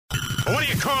What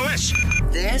do you call this?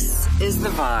 This is The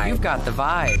Vibe. You've got The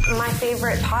Vibe. My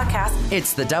favorite podcast.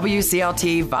 It's the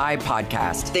WCLT Vibe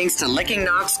Podcast. Thanks to Licking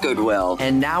Knox Goodwill.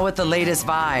 And now with the latest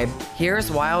Vibe,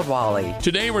 here's Wild Wally.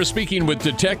 Today we're speaking with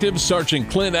Detective Sergeant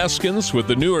Clint Eskins with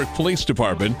the Newark Police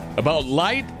Department about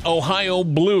Light Ohio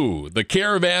Blue, the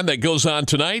caravan that goes on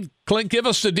tonight. Clint, give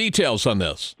us the details on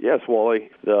this. Yes, Wally.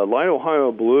 The Light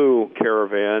Ohio Blue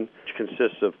caravan, which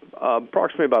consists of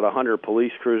approximately about 100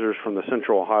 police cruisers from the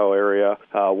central Ohio area,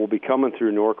 will be coming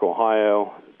through Newark,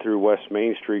 Ohio, through West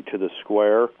Main Street to the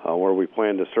square, where we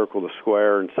plan to circle the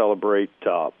square and celebrate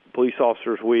Police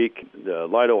Officers Week. The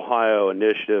Light Ohio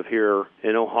initiative here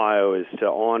in Ohio is to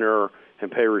honor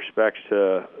and pay respects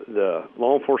to the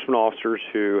law enforcement officers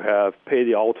who have paid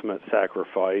the ultimate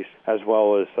sacrifice, as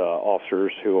well as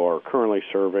officers who are currently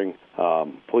serving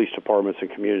police departments and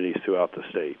communities throughout the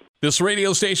state. This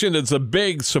radio station is a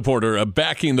big supporter of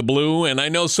backing the blue, and I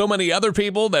know so many other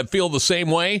people that feel the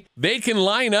same way. They can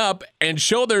line up and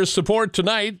show their support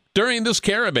tonight during this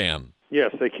caravan.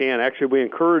 Yes, they can. Actually, we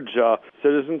encourage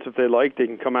citizens, if they like, they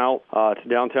can come out to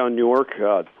downtown Newark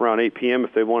around 8 p.m.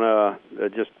 if they want to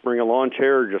just bring a lawn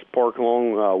chair or just park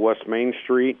along West Main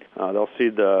Street. They'll see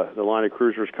the line of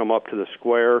cruisers come up to the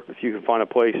square. If you can find a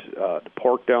place to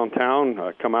park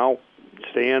downtown, come out,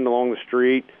 stand along the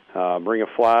street, bring a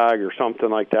flag or something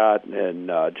like that, and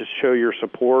just show your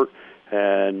support,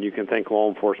 and you can thank law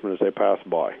enforcement as they pass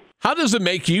by. How does it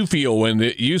make you feel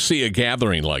when you see a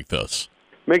gathering like this?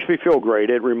 Makes me feel great.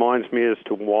 It reminds me as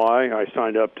to why I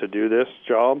signed up to do this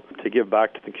job, to give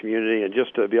back to the community and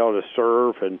just to be able to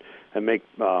serve and make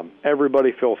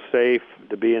everybody feel safe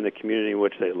to be in the community in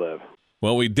which they live.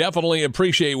 Well, we definitely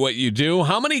appreciate what you do.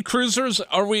 How many cruisers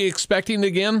are we expecting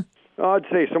again? I'd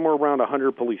say somewhere around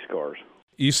 100 police cars.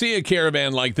 You see a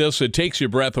caravan like this, it takes your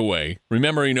breath away,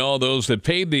 remembering all those that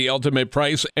paid the ultimate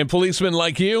price and policemen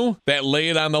like you that lay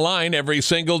it on the line every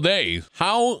single day.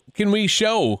 How can we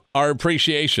show our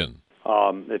appreciation?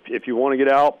 If you want to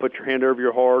get out, put your hand over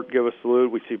your heart, give a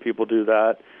salute. We see people do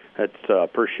that. That's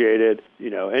appreciated.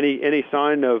 You know, any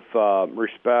sign of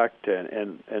respect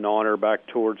and honor back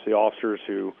towards the officers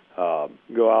who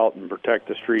go out and protect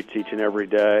the streets each and every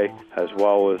day, as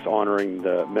well as honoring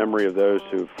the memory of those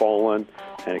who've fallen,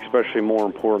 and especially more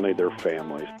importantly, their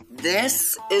families.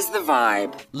 This is The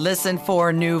Vibe. Listen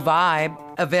for New Vibe,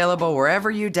 available wherever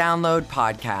you download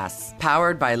podcasts.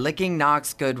 Powered by Licking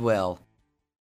Knox Goodwill.